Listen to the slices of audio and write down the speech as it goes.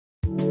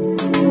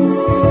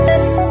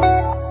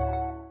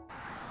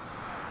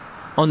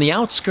On the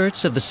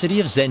outskirts of the city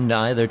of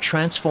Sendai, they're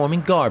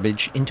transforming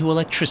garbage into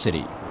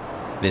electricity.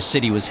 This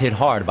city was hit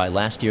hard by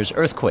last year's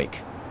earthquake.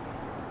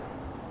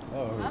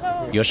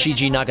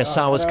 Yoshiji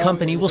Nagasawa's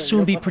company will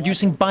soon be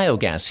producing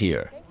biogas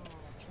here.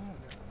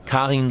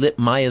 Karin Lipp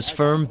Maya's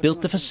firm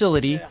built the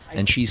facility,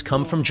 and she's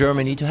come from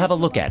Germany to have a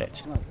look at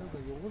it.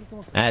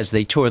 As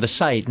they tour the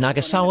site,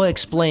 Nagasawa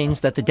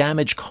explains that the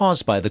damage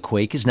caused by the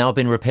quake has now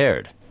been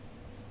repaired.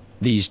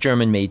 These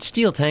German-made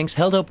steel tanks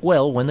held up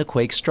well when the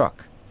quake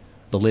struck.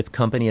 The Lipp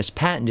company has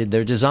patented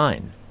their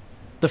design.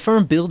 The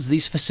firm builds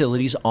these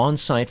facilities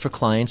on-site for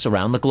clients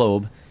around the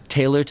globe,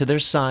 tailored to their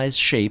size,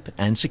 shape,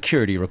 and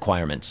security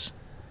requirements.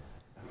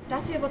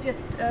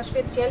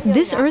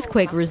 This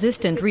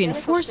earthquake-resistant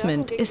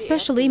reinforcement is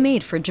specially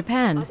made for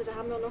Japan.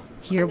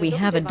 Here we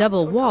have a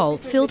double wall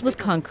filled with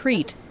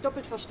concrete.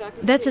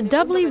 That's a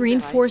doubly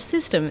reinforced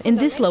system in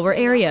this lower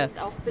area.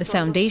 The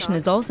foundation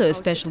is also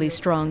especially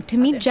strong to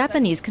meet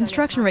Japanese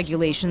construction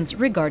regulations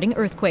regarding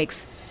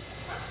earthquakes.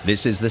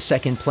 This is the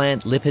second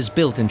plant Lipp has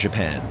built in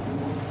Japan.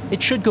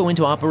 It should go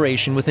into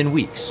operation within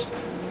weeks.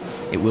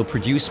 It will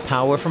produce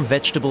power from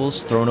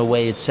vegetables thrown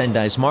away at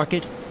Sendai's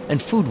market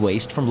and food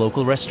waste from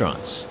local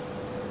restaurants.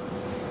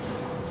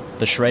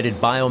 The shredded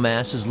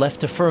biomass is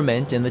left to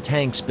ferment in the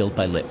tanks built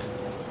by Lipp.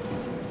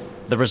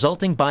 The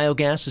resulting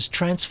biogas is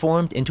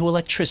transformed into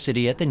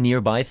electricity at the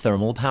nearby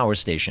thermal power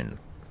station.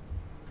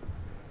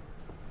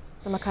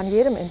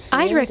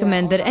 I'd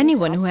recommend that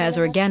anyone who has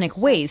organic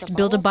waste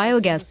build a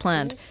biogas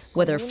plant,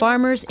 whether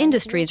farmers,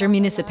 industries, or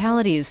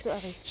municipalities.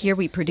 Here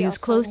we produce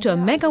close to a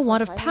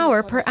megawatt of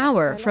power per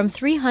hour from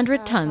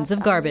 300 tons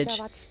of garbage.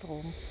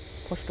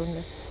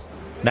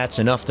 That's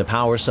enough to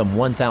power some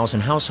 1,000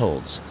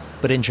 households.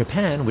 But in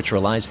Japan, which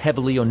relies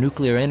heavily on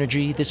nuclear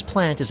energy, this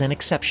plant is an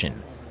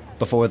exception.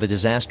 Before the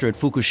disaster at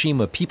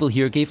Fukushima, people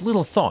here gave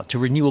little thought to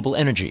renewable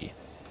energy.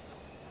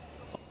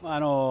 There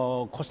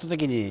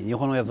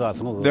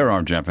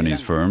are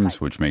Japanese firms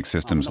which make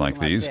systems like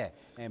these,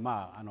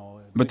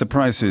 but the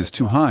price is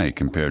too high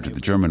compared to the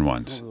German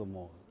ones.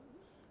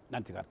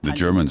 The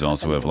Germans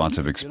also have lots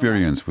of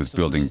experience with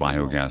building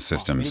biogas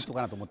systems.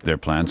 Their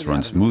plants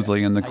run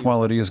smoothly and the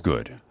quality is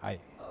good.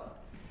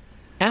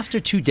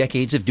 After 2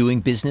 decades of doing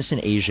business in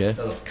Asia,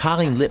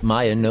 Karin Lipp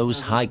Maya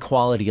knows high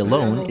quality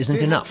alone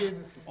isn't enough.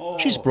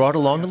 She's brought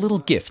along a little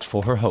gift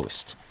for her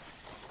host.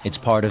 It's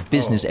part of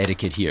business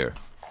etiquette here.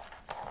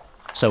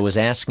 So is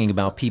asking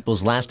about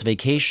people's last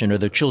vacation or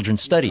their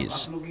children's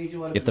studies.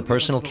 If the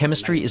personal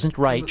chemistry isn't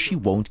right, she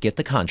won't get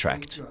the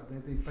contract.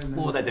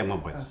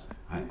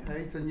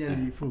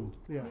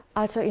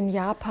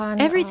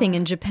 Everything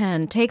in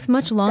Japan takes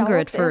much longer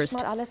at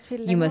first.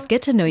 You must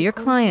get to know your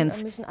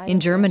clients. In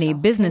Germany,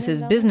 business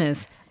is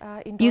business.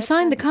 You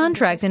sign the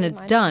contract and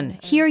it's done.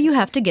 Here you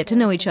have to get to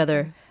know each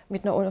other.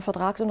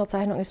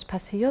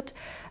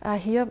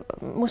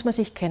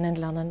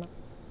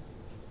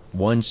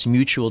 Once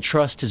mutual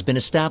trust has been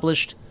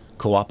established,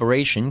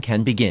 cooperation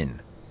can begin.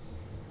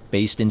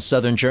 Based in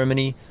southern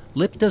Germany,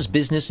 Lipp does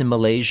business in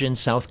Malaysia and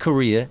South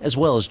Korea as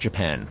well as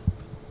Japan.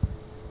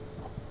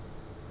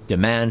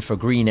 Demand for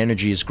green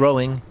energy is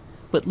growing,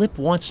 but Lipp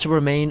wants to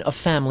remain a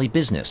family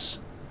business.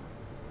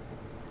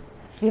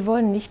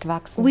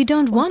 We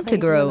don't want to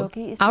grow.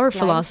 Our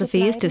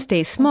philosophy is to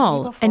stay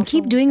small and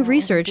keep doing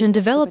research and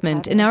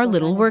development in our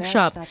little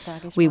workshop.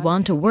 We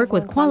want to work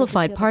with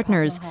qualified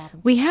partners.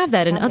 We have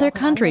that in other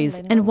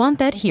countries and want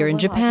that here in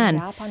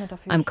Japan.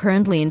 I'm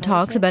currently in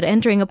talks about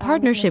entering a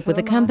partnership with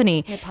a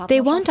company. They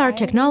want our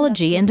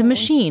technology and a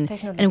machine,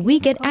 and we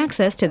get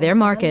access to their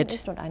market.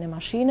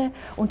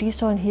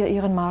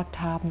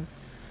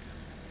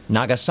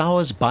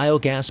 Nagasawa's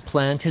biogas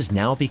plant has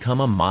now become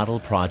a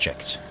model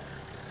project.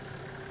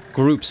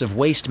 Groups of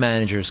waste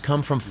managers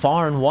come from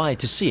far and wide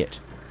to see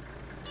it.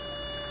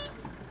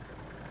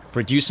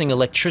 Producing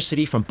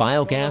electricity from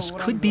biogas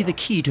could be the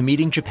key to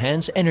meeting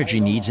Japan's energy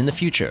needs in the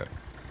future.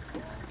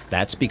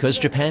 That's because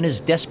Japan is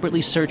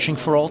desperately searching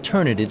for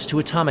alternatives to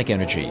atomic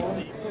energy.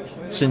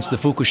 Since the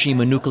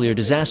Fukushima nuclear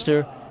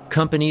disaster,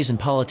 companies and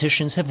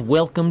politicians have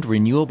welcomed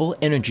renewable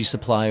energy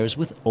suppliers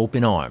with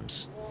open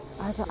arms.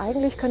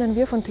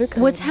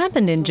 What's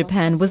happened in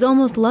Japan was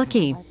almost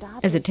lucky,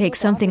 as it takes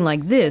something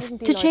like this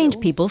to change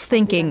people's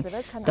thinking.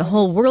 The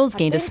whole world's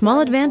gained a small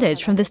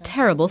advantage from this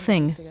terrible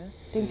thing.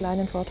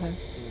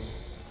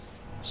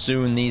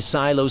 Soon these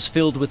silos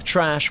filled with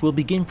trash will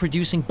begin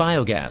producing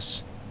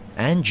biogas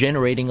and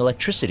generating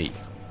electricity.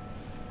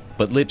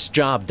 But Lipp's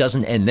job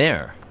doesn't end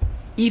there.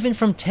 Even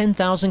from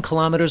 10,000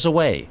 kilometers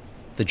away,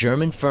 the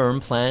German firm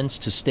plans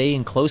to stay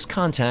in close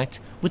contact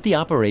with the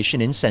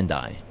operation in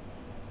Sendai.